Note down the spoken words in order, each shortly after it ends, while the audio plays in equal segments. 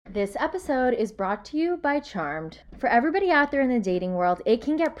This episode is brought to you by Charmed. For everybody out there in the dating world, it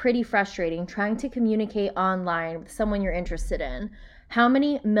can get pretty frustrating trying to communicate online with someone you're interested in. How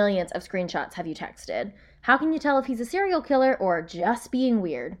many millions of screenshots have you texted? How can you tell if he's a serial killer or just being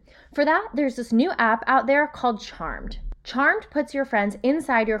weird? For that, there's this new app out there called Charmed. Charmed puts your friends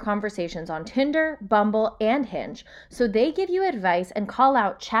inside your conversations on Tinder, Bumble, and Hinge, so they give you advice and call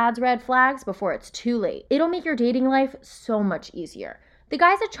out Chad's red flags before it's too late. It'll make your dating life so much easier. The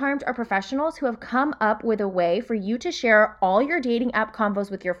guys at Charmed are professionals who have come up with a way for you to share all your dating app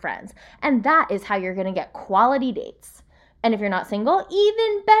convos with your friends, and that is how you're gonna get quality dates. And if you're not single,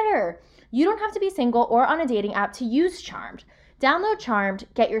 even better. You don't have to be single or on a dating app to use Charmed. Download Charmed,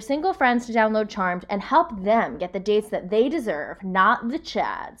 get your single friends to download Charmed, and help them get the dates that they deserve, not the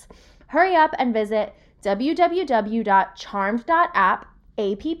Chads. Hurry up and visit www.charmed.app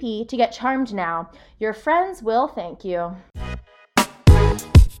to get Charmed now. Your friends will thank you.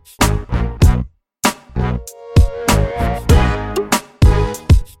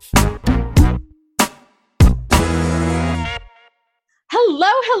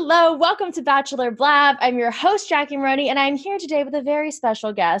 Hello. Welcome to Bachelor Blab. I'm your host, Jackie Maroney, and I'm here today with a very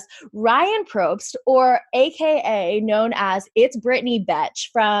special guest, Ryanne Probst, or AKA known as It's Brittany Betch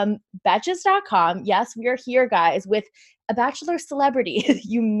from Betches.com. Yes, we are here, guys, with a Bachelor celebrity,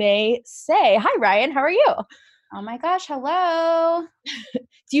 you may say. Hi, Ryanne. How are you? Oh my gosh, hello.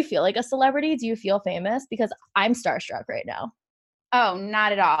 Do you feel like a celebrity? Do you feel famous? Because I'm starstruck right now. Oh,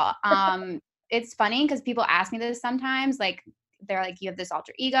 not at all. It's funny because people ask me this sometimes, like they're like, you have this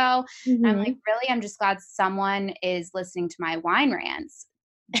alter ego. And I'm like, really? I'm just glad someone is listening to my wine rants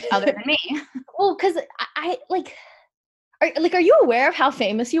other than me. Well, because I are you aware of how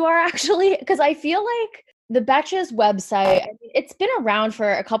famous you are actually? Because I feel like the Betches website, it's been around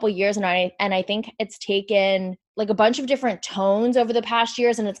for a couple years and I think it's taken like a bunch of different tones over the past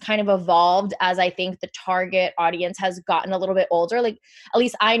years, and it's kind of evolved as I think the target audience has gotten a little bit older. Like, at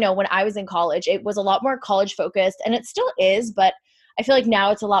least I know when I was in college, it was a lot more college focused, and it still is, but I feel like now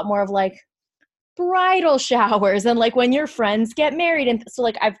it's a lot more of like bridal showers and like when your friends get married. And so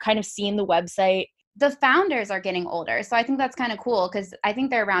like I've kind of seen the website. The founders are getting older. So I think that's kind of cool because I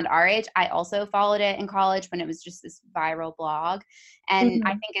think they're around our age. I also followed it in college when it was just this viral blog. And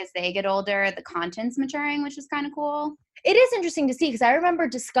I think as they get older, the content's maturing, which is kind of cool. It is interesting to see because I remember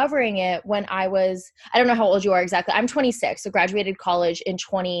discovering it when I don't know how old you are exactly. I'm 26, so graduated college in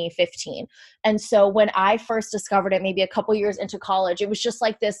 2015. And so when I first discovered it, maybe a couple years into college, it was just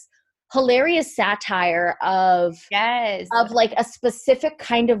like this hilarious satire of like a specific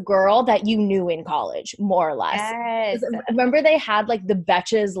kind of girl that you knew in college, more or less. Yes. Remember they had like the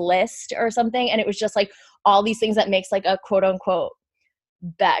Betches list or something, and it was just like all these things that makes like a quote unquote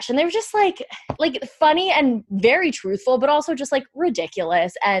Betch, and they were just like funny and very truthful, but also just like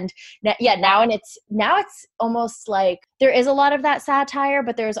ridiculous. And now it's almost like there is a lot of that satire,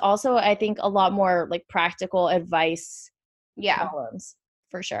 but there's also I think a lot more like practical advice columns.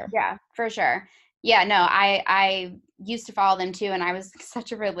 For sure. Yeah, for sure. Yeah, no, I used to follow them too, and I was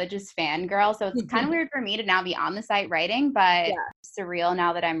such a religious fangirl, so it's kind of weird for me to now be on the site writing, but it's surreal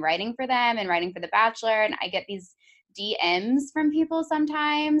now that I'm writing for them and writing for The Bachelor, and I get these DMs from people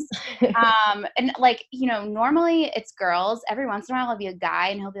sometimes. And like, normally it's girls. Every once in a while I'll be a guy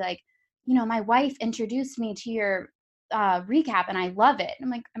and he'll be like, my wife introduced me to your recap and I love it. I'm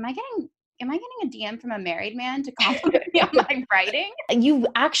like, am I getting a DM from a married man to compliment me on my writing? You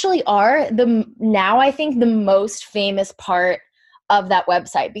actually are now I think the most famous part of that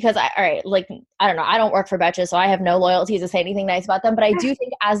website because I don't know, I don't work for Betches, so I have no loyalty to say anything nice about them, but I do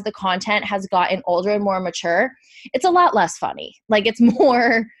think as the content has gotten older and more mature, it's a lot less funny. Like it's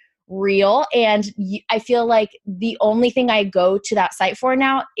more real, and I feel like the only thing I go to that site for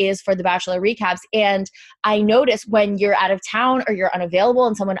now is for the Bachelor recaps. And I notice when you're out of town or you're unavailable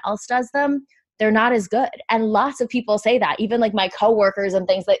and someone else does them, they're not as good. And lots of people say that, even like my coworkers and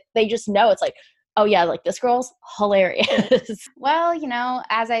things, that they just know it's like, oh yeah, like this girl's hilarious. Well,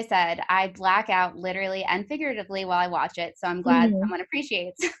 as I said, I black out literally and figuratively while I watch it. So I'm glad someone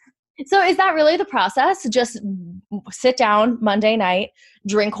appreciates. So is that really the process? Just sit down Monday night,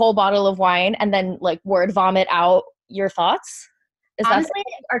 drink whole bottle of wine, and then like word vomit out your thoughts? Is honestly,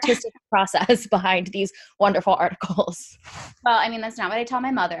 that the artistic process behind these wonderful articles? Well, I mean, that's not what I tell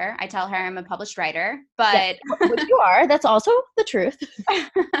my mother. I tell her I'm a published writer, but which you are. That's also the truth.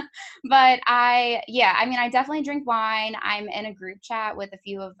 But I definitely drink wine. I'm in a group chat with a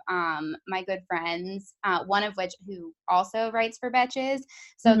few of my good friends, one of which who also writes for Betches.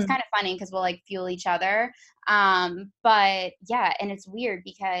 So it's kind of funny because we'll like fuel each other. But yeah, and it's weird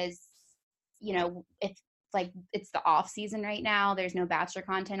because if like it's the off season right now. There's no Bachelor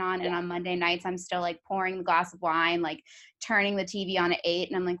content on. And on Monday nights, I'm still like pouring a glass of wine, like turning the TV on at 8.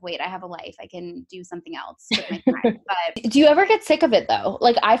 And I'm like, wait, I have a life. I can do something else with my time. But do you ever get sick of it though?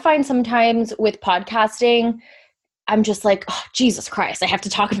 Like I find sometimes with podcasting, I'm just like, oh, Jesus Christ, I have to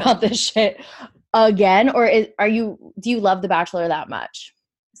talk about this shit again. Or do you love The Bachelor that much?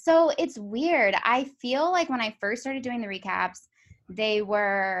 So it's weird. I feel like when I first started doing the recaps, they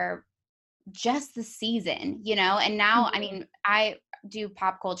were just the season, you know? And now, I mean, I do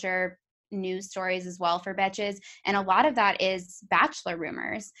pop culture news stories as well for Betches. And a lot of that is Bachelor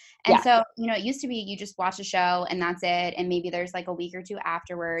rumors. And so, you know, it used to be you just watch a show and that's it. And maybe there's like a week or two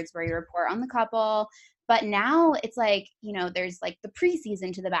afterwards where you report on the couple. But now it's like, you know, there's like the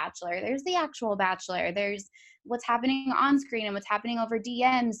preseason to The Bachelor. There's the actual Bachelor. There's what's happening on screen and what's happening over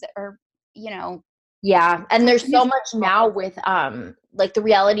DMs or, you know. Yeah. And there's so much now with like the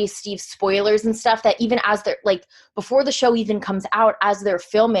reality Steve spoilers and stuff that even as they're like before the show even comes out, as they're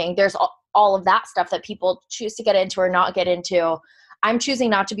filming, there's all of that stuff that people choose to get into or not get into. I'm choosing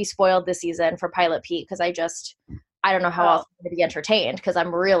not to be spoiled this season for Pilot Pete because I don't know how else I'm going to be entertained because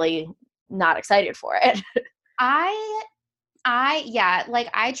I'm really not excited for it. I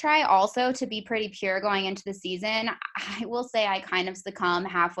try also to be pretty pure going into the season. I will say I kind of succumb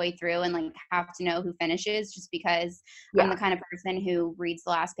halfway through and like have to know who finishes just because I'm the kind of person who reads the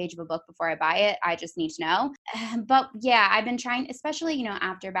last page of a book before I buy it. I just need to know. But yeah, I've been trying, especially, you know,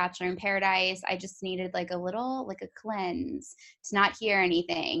 after Bachelor in Paradise, I just needed like a cleanse to not hear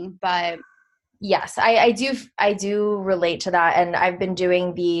anything. But yes, I do relate to that. And I've been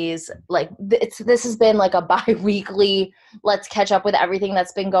doing these, like, this has been like a bi-weekly, let's catch up with everything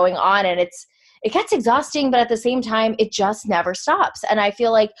that's been going on. And it gets exhausting, but at the same time, it just never stops. And I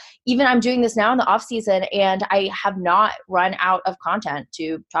feel like even I'm doing this now in the off season and I have not run out of content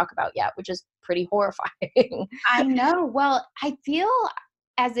to talk about yet, which is pretty horrifying. I know. Well, I feel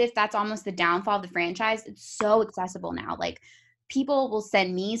as if that's almost the downfall of the franchise. It's so accessible now. Like, people will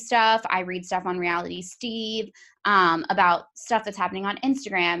send me stuff. I read stuff on Reality Steve about stuff that's happening on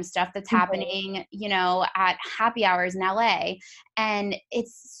Instagram, stuff that's happening, you know, at happy hours in LA. And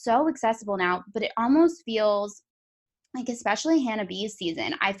it's so accessible now, but it almost feels like, especially Hannah B's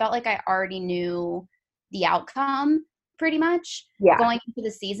season, I felt like I already knew the outcome pretty much going into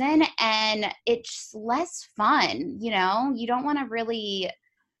the season. And it's less fun, you know? You don't want to really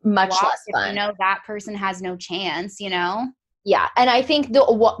much less fun. You know, that person has no chance, you know? Yeah, and I think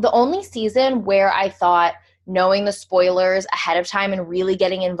the only season where I thought knowing the spoilers ahead of time and really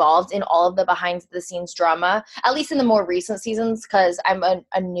getting involved in all of the behind-the-scenes drama, at least in the more recent seasons, because I'm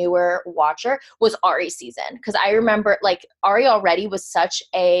a newer watcher, was Ari's season. Because I remember, like, Ari already was such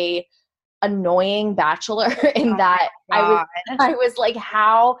a annoying bachelor in that I was like,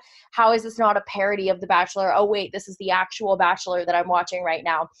 how is this not a parody of The Bachelor? Oh wait, this is the actual Bachelor that I'm watching right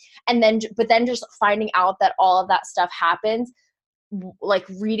now. And then just finding out that all of that stuff happens, like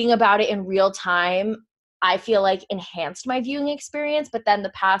reading about it in real time, I feel like enhanced my viewing experience. But then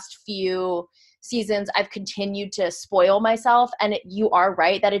the past few seasons I've continued to spoil myself, and you are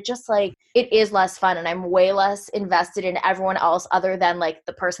right that it just like it is less fun, and I'm way less invested in everyone else other than like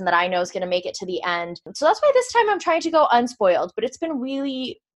the person that I know is going to make it to the end. So that's why this time I'm trying to go unspoiled, but it's been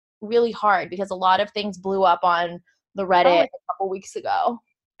really, really hard because a lot of things blew up on the Reddit a couple weeks ago.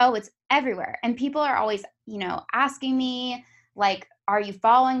 Oh, it's everywhere. And people are always, you know, asking me like, are you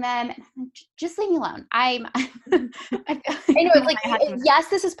following them? Just leave me alone. I know it's like, yes,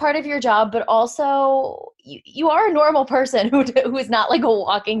 this is part of your job, but also you are a normal person who is not like a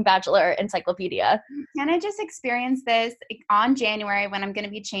walking Bachelor encyclopedia. Can I just experience this on January when I'm going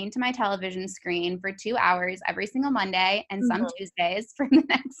to be chained to my television screen for 2 hours every single Monday and some Tuesdays for the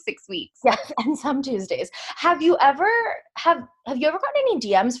next 6 weeks? Yes, and some Tuesdays. Have you ever gotten any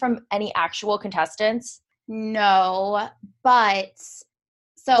DMs from any actual contestants? No, but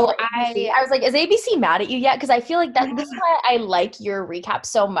so I was like, is ABC mad at you yet? Because I feel like this is why I like your recap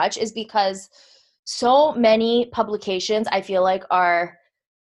so much, is because so many publications I feel like are,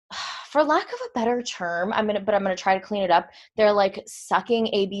 for lack of a better term, I'm gonna try to clean it up. They're like sucking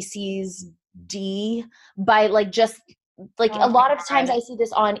ABC's D by like just like a lot of times I see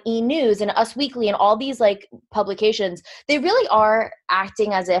this on E! News and Us Weekly and all these like publications. They really are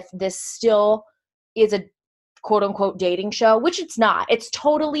acting as if this still is a quote unquote dating show, which it's not. It's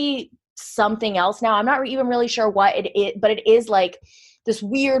totally something else now. I'm not even really sure what it is, but it is like this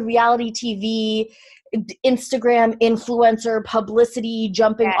weird reality TV, Instagram influencer publicity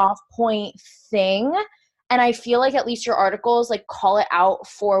jumping off point thing. And I feel like at least your articles like call it out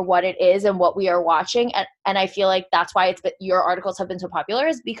for what it is and what we are watching. And I feel like that's why your articles have been so popular,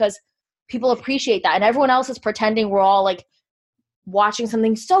 is because people appreciate that, and everyone else is pretending we're all like watching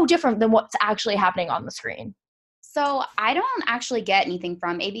something so different than what's actually happening on the screen. So I don't actually get anything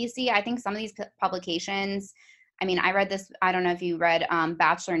from ABC. I think some of these publications, I mean, I read this, I don't know if you read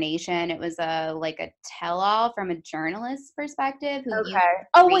Bachelor Nation. It was a tell-all from a journalist's perspective who used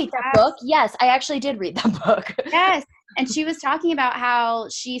Oh, wait, that book? Yes, I actually did read that book. Yes. And she was talking about how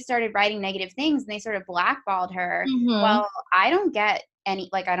she started writing negative things and they sort of blackballed her. Mm-hmm. Well, I don't get I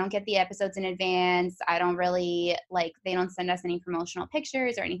don't get the episodes in advance. I don't really they don't send us any promotional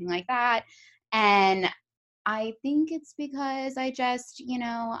pictures or anything like that. And I think it's because I just,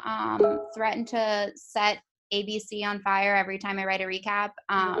 threaten to set ABC on fire every time I write a recap.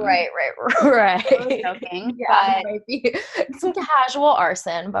 Right. Joking, yeah, but maybe some casual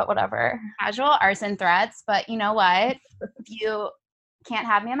arson, but whatever. Casual arson threats, but you know what? If you can't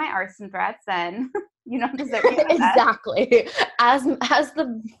have me on my arson threats, then you don't deserve me. Exactly. As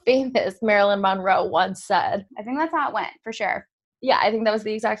the famous Marilyn Monroe once said. I think that's how it went, for sure. Yeah, I think that was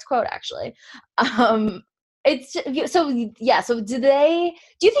the exact quote, actually. It's so yeah. So do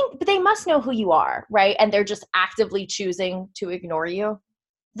you think, but they must know who you are, right? And they're just actively choosing to ignore you?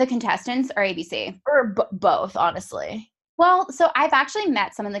 The contestants or ABC? Or both, honestly. Well, so I've actually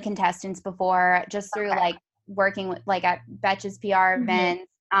met some of the contestants before just through working with at Betch's PR events.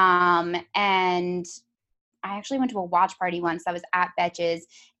 And I actually went to a watch party once that was at Betch's,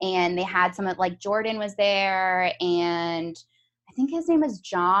 and they had some Jordan was there, and I think his name was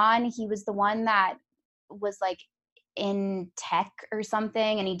John. He was the one that was in tech or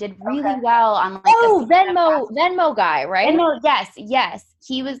something, and he did really well on Venmo guy, right? Venmo, yes,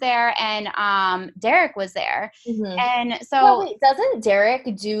 he was there, and Derek was there, and so well, wait, doesn't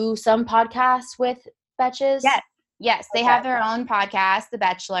Derek do some podcasts with Betches? Yes, they have their own podcast, The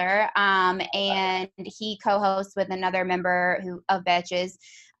Bachelor, and he co-hosts with another member of Betches,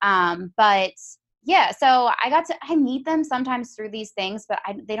 but yeah, so I meet them sometimes through these things, but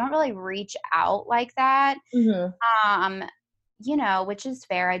they don't really reach out like that. Which is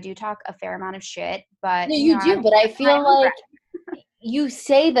fair. I do talk a fair amount of shit, but no, you do. But I feel like you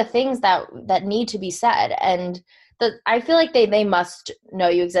say the things that need to be said, and I feel like they must know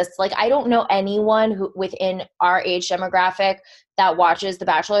you exist. Like, I don't know anyone who within our age demographic that watches The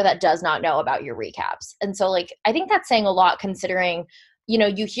Bachelor that does not know about your recaps, and so I think that's saying a lot, considering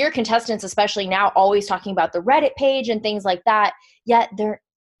you hear contestants, especially now, always talking about the Reddit page and things like that, yet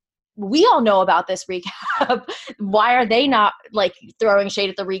we all know about this recap. Why are they not throwing shade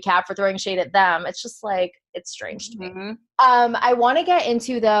at the recap for throwing shade at them? It's just it's strange to me. I want to get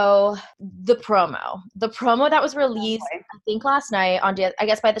into, though, the promo that was released, I think last night I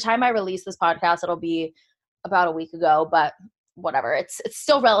guess by the time I release this podcast, it'll be about a week ago, but whatever. It's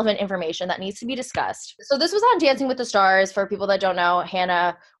still relevant information that needs to be discussed. So this was on Dancing with the Stars. For people that don't know,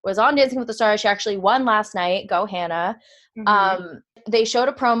 Hannah was on Dancing with the Stars. She actually won last night. Go Hannah. They showed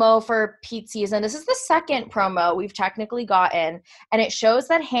a promo for Pete's season. This is the second promo we've technically gotten, and it shows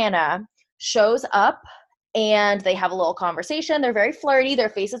that Hannah shows up and they have a little conversation. They're very flirty. Their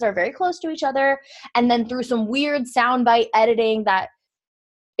faces are very close to each other. And then through some weird soundbite editing, that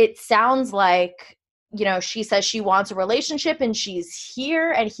it sounds like she says she wants a relationship and she's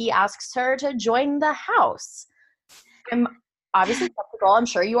here, and he asks her to join the house. I'm obviously skeptical. I'm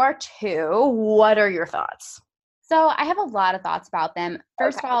sure you are too. What are your thoughts? So I have a lot of thoughts about them.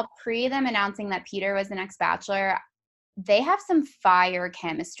 First of all, pre them announcing that Peter was the next Bachelor, they have some fire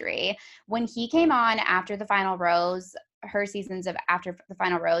chemistry. When he came on after the final rose, her seasons of after the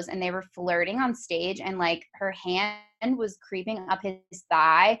final rose, and they were flirting on stage, and her hand was creeping up his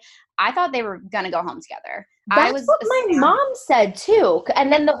thigh, I thought they were gonna go home together. That's what my mom said too.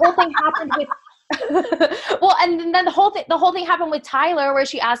 And then the whole thing happened with well, and then the whole thing happened with Tyler, where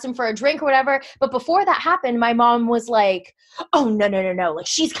she asked him for a drink or whatever. But before that happened, my mom was like, "Oh, no,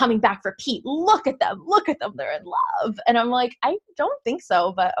 she's coming back for Pete. Look at them, they're in love." And I'm like, I don't think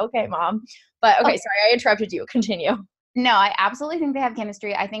so, but okay, Mom. But okay, sorry, I interrupted you. Continue. No, I absolutely think they have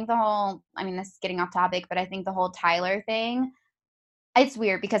chemistry. I think this is getting off topic, but I think the whole Tyler thing, it's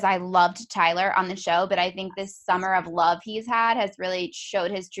weird because I loved Tyler on the show, but I think this summer of love he's had has really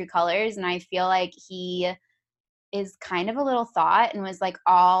showed his true colors, and I feel like he is kind of a little thought and was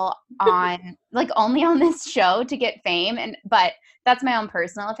all on only on this show to get fame, but that's my own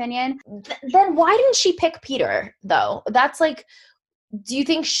personal opinion. Then why didn't she pick Peter, though? That's do you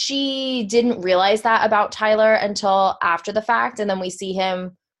think she didn't realize that about Tyler until after the fact, and then we see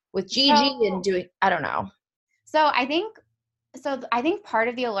him with Gigi and doing, I don't know. So I think part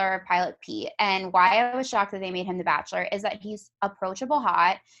of the allure of Pilot Pete, and why I was shocked that they made him the Bachelor, is that he's approachable,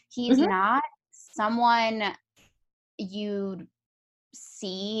 hot. He's not someone you'd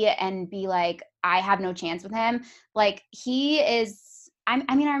see and be like, I have no chance with him. Like he is,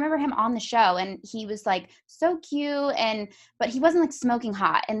 I mean, I remember him on the show and he was like so cute but he wasn't like smoking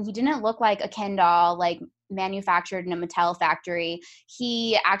hot and he didn't look like a Ken doll, like manufactured in a Mattel factory.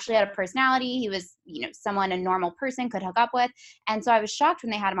 He actually had a personality. He was, someone a normal person could hook up with. And so I was shocked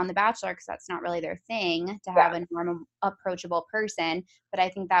when they had him on The Bachelor because that's not really their thing to have a normal, approachable person. But I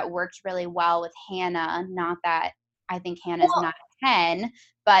think that worked really well with Hannah. Not that I think Hannah's not a 10,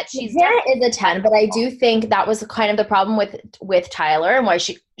 but she's Hannah is a 10, but I do think that was kind of the problem with Tyler and why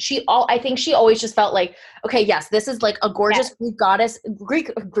I think she always just felt like, okay, yes, this is like a gorgeous Greek god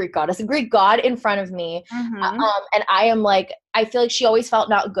in front of me. Mm-hmm. And I am like, I feel like she always felt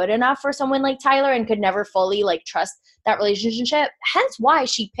not good enough for someone like Tyler and could never fully like trust that relationship. Hence why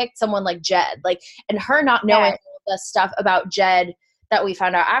she picked someone like Jed, like, and her not knowing all the stuff about Jed that we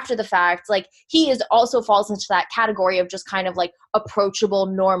found out after the fact, like he is also falls into that category of just kind of like approachable,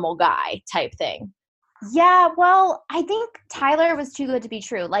 normal guy type thing. Yeah, well, I think Tyler was too good to be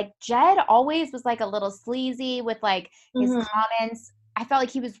true. Like Jed always was like a little sleazy with like his comments. I felt like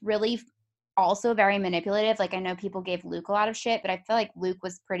he was really also very manipulative. Like I know people gave Luke a lot of shit, but I feel like Luke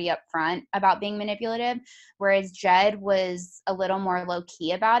was pretty upfront about being manipulative, whereas Jed was a little more low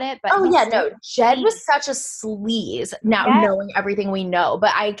key about it. But Jed was such a sleaze now, knowing everything we know.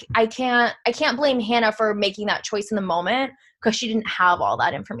 But I can't blame Hannah for making that choice in the moment because she didn't have all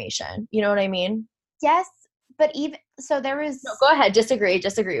that information. You know what I mean? Yes, but even so, there was. No, go ahead. Disagree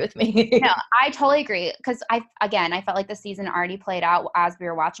with me. No, I totally agree because I felt like the season already played out as we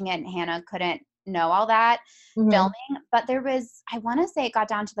were watching it, and Hannah couldn't know all that filming. But there was, I want to say, it got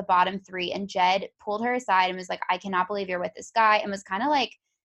down to the bottom 3, and Jed pulled her aside and was like, "I cannot believe you're with this guy," and was kind of like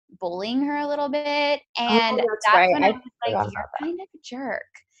bullying her a little bit. And that's right. When I was like, "You're kind of a jerk."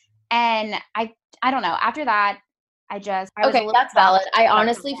 And I don't know. After that, okay, that's valid. I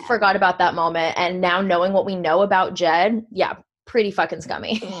honestly forgot about that moment, and now knowing what we know about Jed, yeah, pretty fucking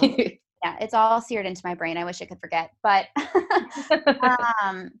scummy. Yeah, it's all seared into my brain. I wish I could forget, but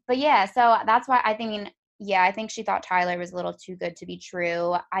but yeah, so that's why I think. I think she thought Tyler was a little too good to be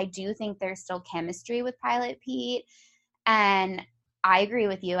true. I do think there's still chemistry with Pilot Pete, and I agree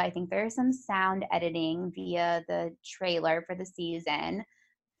with you. I think there's some sound editing via the trailer for the season,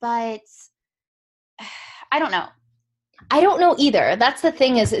 but I don't know. I don't know either. That's the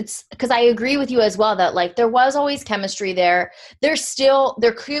thing is it's because I agree with you as well that like there was always chemistry there. There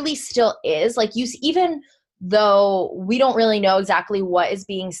clearly still is. Like even though we don't really know exactly what is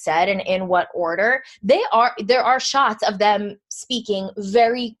being said and in what order, there are shots of them speaking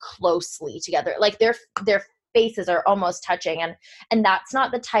very closely together. Like their faces are almost touching and that's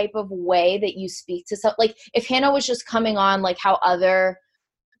not the type of way that you speak to like if Hannah was just coming on like how other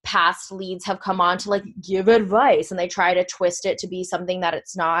past leads have come on to like give advice and they try to twist it to be something that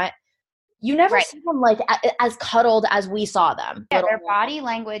it's not. You never see them like as cuddled as we saw them. Yeah, their body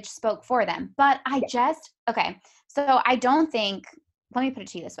language spoke for them. But so I don't think, let me put it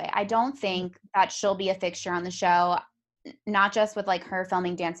to you this way. I don't think that she'll be a fixture on the show, not just with like her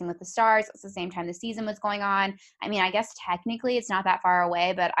filming Dancing with the Stars. It's the same time the season was going on. I mean, I guess technically it's not that far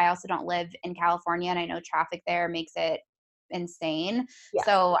away, but I also don't live in California and I know traffic there makes it insane. Yeah.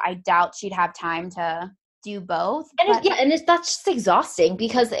 So I doubt she'd have time to do both. And that's just exhausting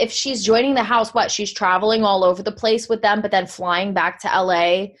because if she's joining the house, she's traveling all over the place with them, but then flying back to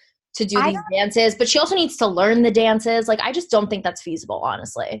LA to do these dances. But she also needs to learn the dances. Like, I just don't think that's feasible,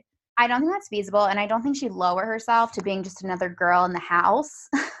 honestly. I don't think that's feasible. And I don't think she'd lower herself to being just another girl in the house.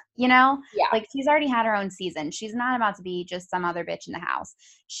 Yeah. Like she's already had her own season. She's not about to be just some other bitch in the house.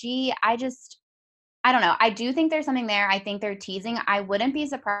 I don't know. I do think there's something there. I think they're teasing. I wouldn't be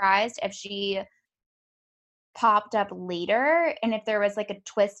surprised if she popped up later and if there was like a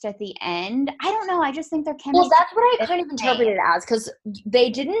twist at the end. I don't know. I just think they're chemistry. Well, that's what I kind of interpreted it as because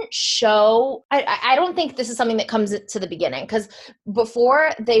they didn't show. I don't think this is something that comes to the beginning because before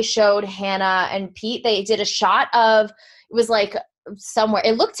they showed Hannah and Pete, they did a shot of it was like somewhere.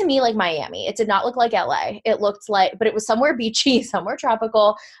 It looked to me like Miami. It did not look like LA. It looked like, but it was somewhere beachy, somewhere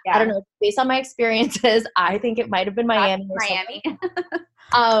tropical. Yeah. I don't know. Based on my experiences, I think it might have been Miami.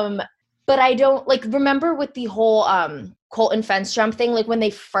 But I don't remember with the whole Colton fence jump thing, like when they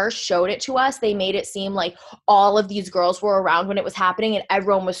first showed it to us, they made it seem like all of these girls were around when it was happening and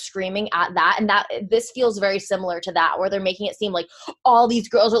everyone was screaming at that. And this feels very similar to that, where they're making it seem like all these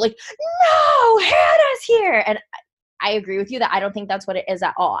girls are like, no, Hannah's here. And I agree with you that I don't think that's what it is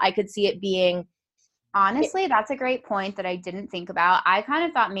at all. I could see it being. Honestly, that's a great point that I didn't think about. I kind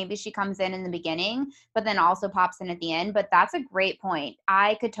of thought maybe she comes in the beginning, but then also pops in at the end. But that's a great point.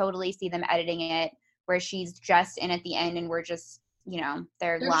 I could totally see them editing it where she's just in at the end and we're just they're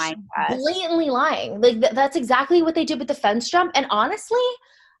They're lying to us. blatantly lying. Like that's exactly what they did with the fence jump. And honestly,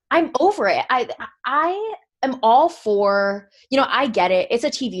 I'm over it. I am all for, I get it. It's a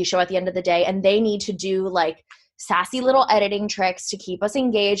TV show at the end of the day, and they need to do like sassy little editing tricks to keep us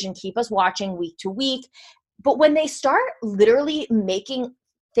engaged and keep us watching week to week. But when they start literally making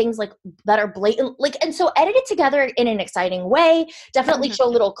things like that are blatant, like, and so edit it together in an exciting way, definitely show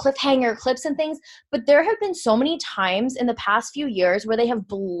little cliffhanger clips and things. But there have been so many times in the past few years where they have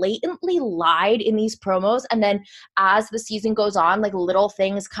blatantly lied in these promos, and then as the season goes on, like little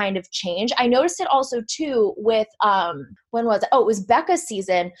things kind of change. I noticed it also too with when was it? Oh, it was Becca's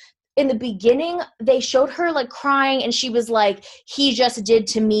season. In the beginning, they showed her like crying, and she was like, he just did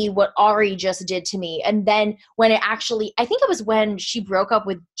to me what Ari just did to me. And then when it actually, I think it was when she broke up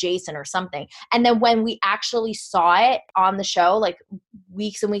with Jason or something. And then when we actually saw it on the show, like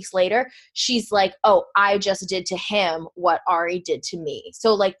weeks and weeks later, she's like, oh, I just did to him what Ari did to me.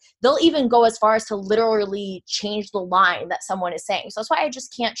 So like they'll even go as far as to literally change the line that someone is saying. So that's why I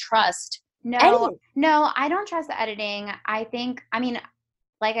just can't trust anything. No, I don't trust the editing. I mean,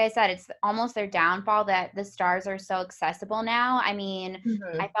 like I said, it's almost their downfall that the stars are so accessible now. I mean,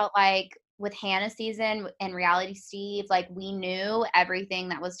 I felt like with Hannah's season and Reality Steve, like we knew everything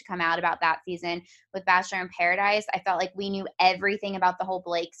that was to come out about that season. With Bachelor in Paradise, I felt like we knew everything about the whole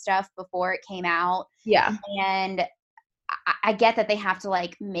Blake stuff before it came out. Yeah. And I get that they have to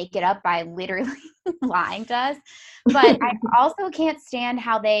like make it up by literally lying to us. But I also can't stand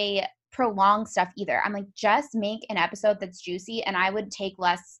how they prolong stuff either. I'm like, just make an episode that's juicy, and I would take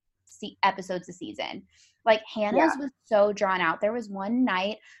less episodes a season. Like Hannah's was so drawn out. There was one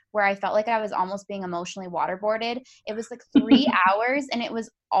night where I felt like I was almost being emotionally waterboarded. It was like 3 hours, and it was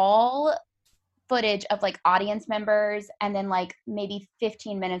all footage of like audience members and then like maybe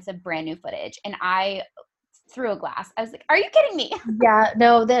 15 minutes of brand new footage. And I threw a glass. I was like, are you kidding me? Yeah,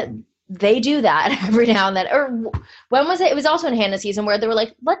 no, that they do that every now and then. Or when was it? It was also in Hannah's season where they were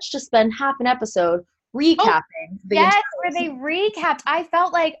like, let's just spend half an episode recapping. Yes, where they recapped. I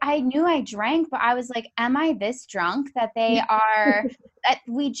felt like I knew I drank, but I was like, am I this drunk that they are, that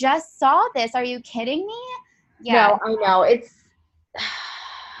we just saw this? Are you kidding me? Yeah. No, I know. It's,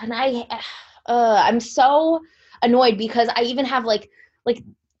 and I'm so annoyed because I even have like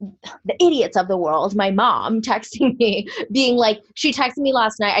the idiots of the world, my mom texting me being like, she texted me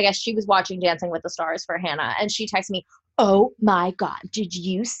last night, I guess she was watching Dancing with the Stars for Hannah, and she texted me, oh my God, did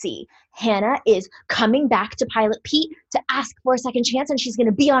you see Hannah is coming back to Pilot Pete to ask for a second chance, and she's going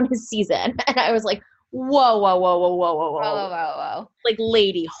to be on his season? And I was like, whoa, whoa, whoa, whoa, whoa, whoa, whoa. Whoa. Like,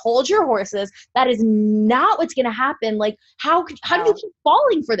 lady, hold your horses. That is not what's going to happen. Like, how do you keep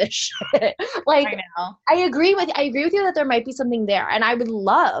falling for this shit? Like, I know. I agree with you that there might be something there. And I would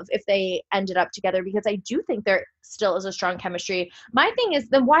love if they ended up together, because I do think there still is a strong chemistry. My thing is,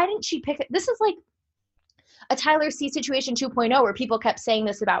 then why didn't she pick it? This is like a Tyler C situation 2.0, where people kept saying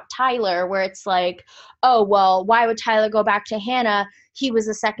this about Tyler, where it's like, oh, well, why would Tyler go back to Hannah? He was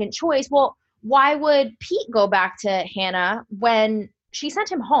a second choice. Well, why would Pete go back to Hannah when she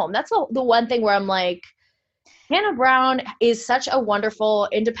sent him home? That's the one thing where I'm like, Hannah Brown is such a wonderful,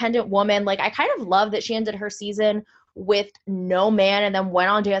 independent woman. Like, I kind of love that she ended her season with no man and then went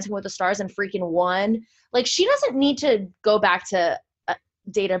on Dancing with the Stars and freaking won. Like, she doesn't need to go back to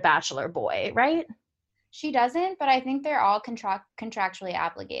date a bachelor boy, right? She doesn't, but I think they're all contractually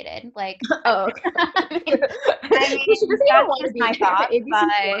obligated. Like, oh, okay. I mean, she doesn't even want to be my thought,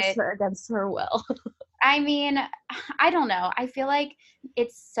 ABC forced her against her will. I mean, I don't know. I feel like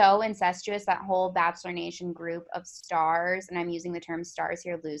it's so incestuous, that whole Bachelor Nation group of stars, and I'm using the term stars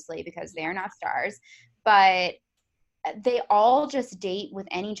here loosely because they are not stars, but they all just date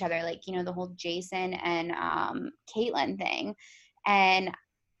within each other, like, the whole Jason and Caitlyn thing. And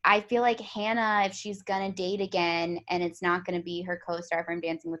I feel like Hannah, if she's going to date again and it's not going to be her co-star from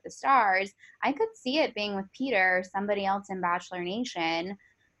Dancing with the Stars, I could see it being with Peter or somebody else in Bachelor Nation.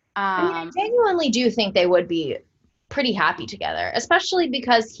 I genuinely do think they would be pretty happy together, especially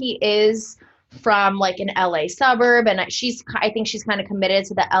because he is from like an LA suburb, and I think she's kind of committed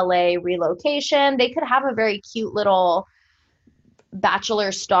to the LA relocation. They could have a very cute little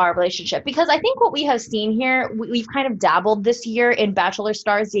bachelor star relationship, because I think what we have seen here, we've kind of dabbled this year in bachelor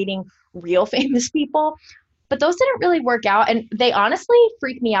stars dating real famous people, but those didn't really work out, and they honestly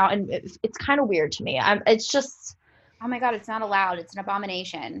freak me out, and it's kind of weird to me. It's just, oh my God, it's not allowed. It's an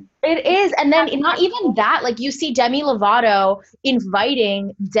abomination. It is. And then not even that, like you see Demi Lovato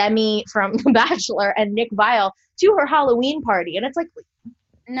inviting Demi from The Bachelor and Nick Viall to her Halloween party, and it's like,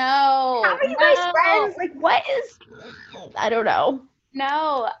 no. How are you guys friends? Like, what is, I don't know.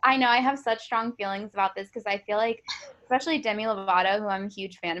 No, I know. I have such strong feelings about this because I feel like especially Demi Lovato, who I'm a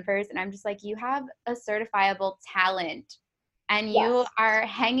huge fan of hers, and I'm just like, you have a certifiable talent, and you are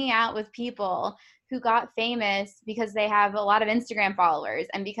hanging out with people who got famous because they have a lot of Instagram followers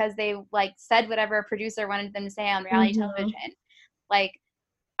and because they like said whatever a producer wanted them to say on reality television. Like,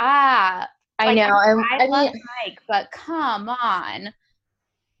 I like, know. I love Mike, but come on.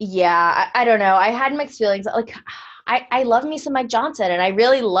 Yeah, I don't know. I had mixed feelings. Like, I love me some Mike Johnson, and I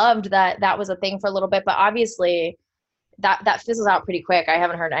really loved that was a thing for a little bit, but obviously that fizzles out pretty quick. I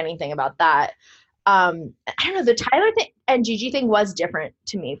haven't heard anything about that. I don't know. The Tyler thing and Gigi thing was different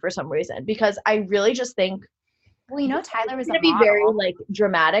to me for some reason because I really just think. Well, Tyler was going to be very like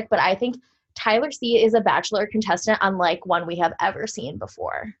dramatic, but I think Tyler C is a Bachelor contestant unlike one we have ever seen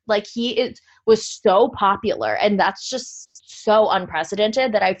before. Like was so popular, and that's just so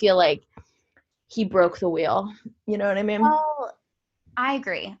unprecedented that I feel like he broke the wheel. You know what I mean? Well, I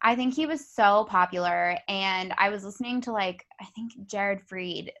agree. I think he was so popular, and I was listening to I think Jared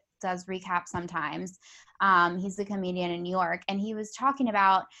Freed does recap sometimes. He's a comedian in New York, and he was talking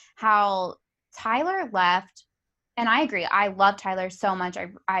about how Tyler left. And I agree. I love Tyler so much.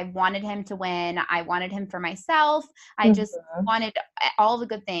 I wanted him to win. I wanted him for myself. I just wanted all the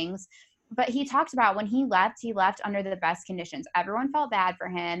good things. But he talked about when he left under the best conditions. Everyone felt bad for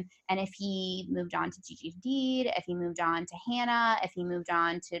him. And if he moved on to Gigi Hadid, if he moved on to Hannah, if he moved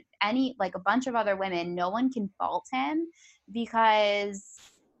on to a bunch of other women, no one can fault him because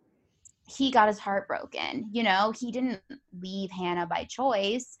he got his heart broken. He didn't leave Hannah by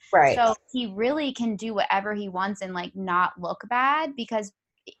choice. Right. So he really can do whatever he wants and not look bad because,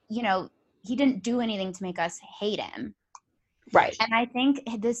 he didn't do anything to make us hate him. Right. And I think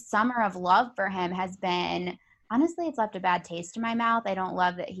this summer of love for him has been, honestly, it's left a bad taste in my mouth. I don't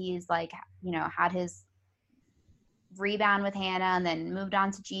love that he's had his rebound with Hannah and then moved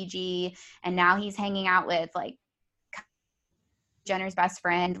on to Gigi. And now he's hanging out with Jenner's best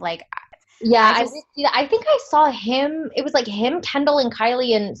friend. Yeah, I did see that. I think I saw him. It was him, Kendall, and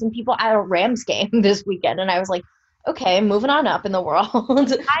Kylie, and some people at a Rams game this weekend. And I was like, okay, moving on up in the world.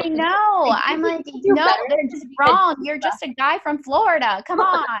 I know. I'm like, no, this is wrong. You're just a guy from Florida. Come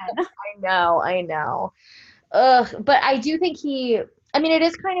on. I know. Ugh, but I do think it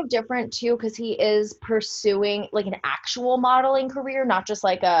is kind of different too because he is pursuing an actual modeling career, not just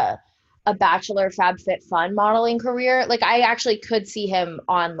a Bachelor Fab Fit Fun modeling career. I actually could see him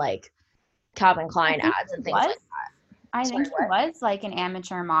on Calvin Klein ads and things like that. I think he was an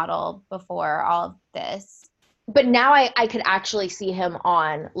amateur model before all of this. But now I could actually see him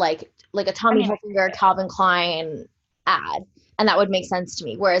on a Tommy Hilfiger Calvin Klein ad, and that would make sense to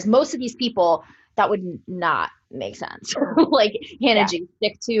me. Whereas most of these people, that would not make sense. Hannah G,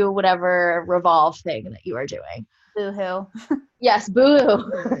 stick to whatever Revolve thing that you are doing. Boo-hoo. Yes,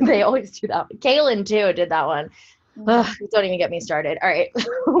 boo-hoo. They always do that. Kaylin too did that one. Ugh, don't even get me started. All right.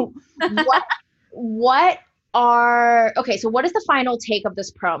 So what is the final take of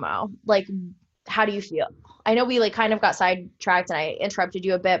this promo? How do you feel? I know we kind of got sidetracked and I interrupted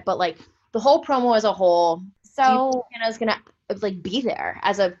you a bit, but the whole promo as a whole, so do you think Hannah's gonna be there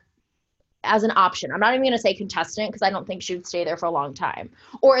as an option? I'm not even gonna say contestant because I don't think she would stay there for a long time.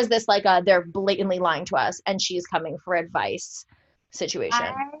 Or is this they're blatantly lying to us and she's coming for advice situation?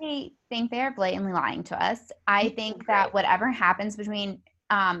 I think they're blatantly lying to us. I think that whatever happens between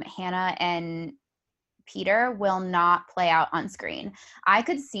Hannah and Peter will not play out on screen. I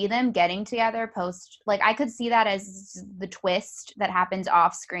could see them getting together I could see that as the twist that happens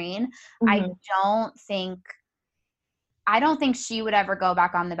off screen. Mm-hmm. I don't think she would ever go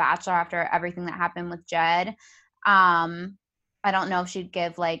back on The Bachelor after everything that happened with Jed. I don't know if she'd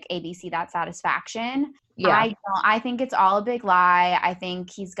give ABC that satisfaction. Yeah. I think it's all a big lie. I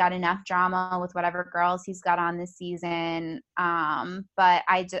think he's got enough drama with whatever girls he's got on this season. But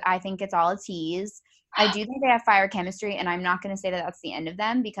I think it's all a tease. I do think they have fire chemistry, and I'm not going to say that that's the end of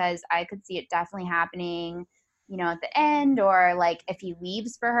them because I could see it definitely happening, at the end or if he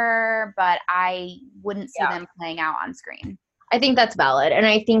leaves for her, but I wouldn't see them playing out on screen. I think that's valid. And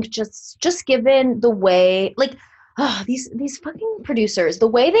I think just given the way, these fucking producers, the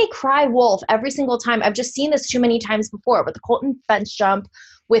way they cry wolf every single time. I've just seen this too many times before with the Colton fence jump,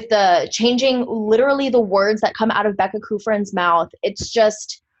 with the changing literally the words that come out of Becca Kufrin's mouth. It's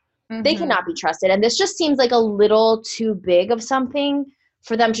just, they cannot be trusted. And this just seems like a little too big of something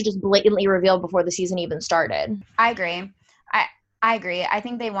for them to just blatantly reveal before the season even started. I agree. I agree. I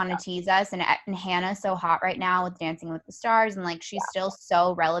think they want to tease us, and Hannah's so hot right now with Dancing with the Stars, and she's still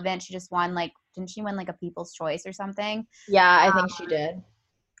so relevant. She just won didn't she win a People's Choice or something? Yeah, I think she did.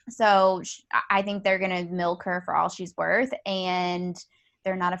 So I think they're gonna milk her for all she's worth, and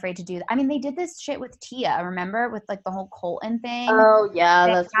they're not afraid to do that. I mean, they did this shit with Tia, remember, with like the whole Colton thing. Oh yeah,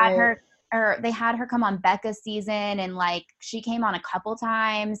 that's right. They had her come on Becca's season, and like she came on a couple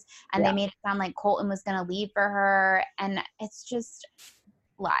times, and they made it sound like Colton was gonna leave for her, and it's just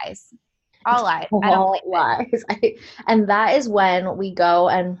lies. All lies. All lies. And that is when we go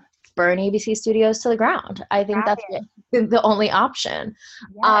and burn ABC Studios to the ground. I think that's the only option.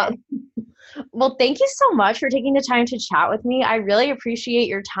 Yes. Well, thank you so much for taking the time to chat with me. I really appreciate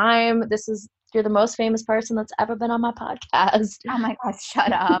your time. You're the most famous person that's ever been on my podcast. Oh my gosh,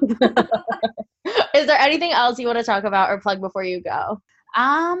 shut up. Is there anything else you want to talk about or plug before you go?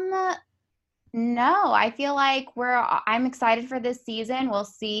 No, I feel like I'm excited for this season. We'll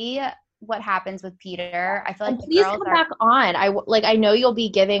see what happens with Peter. I feel like please come back on. I know you'll be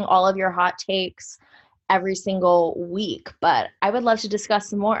giving all of your hot takes every single week, but I would love to discuss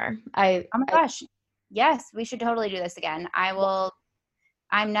some more. Oh my gosh. Yes, we should totally do this again.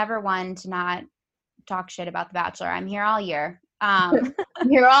 I'm never one to not talk shit about The Bachelor. I'm here all year.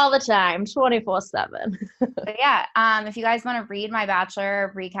 Here all the time, 24/7. But yeah, if you guys want to read my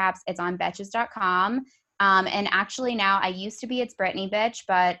Bachelor recaps, it's on betches.com. And actually now I used to be It's Brittany Bitch,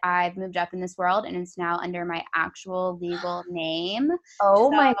 but I've moved up in this world and it's now under my actual legal name.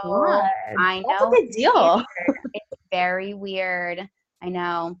 Oh my God. I know. That's a big deal. It's very weird. I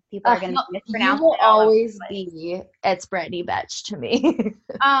know. People are going to mispronounce it. You will always be It's Brittany Bitch to me.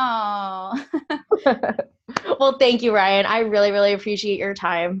 Oh. Well, thank you, Ryan. I really, really appreciate your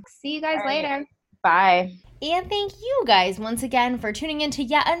time. See you guys later. Bye. And thank you guys once again for tuning in to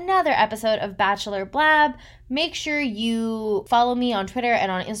yet another episode of Bachelor Blab. Make sure you follow me on Twitter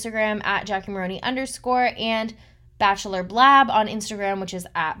and on Instagram at JackieMaroney_ and Bachelor Blab on Instagram, which is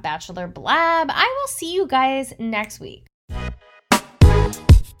at Bachelor Blab. I will see you guys next week.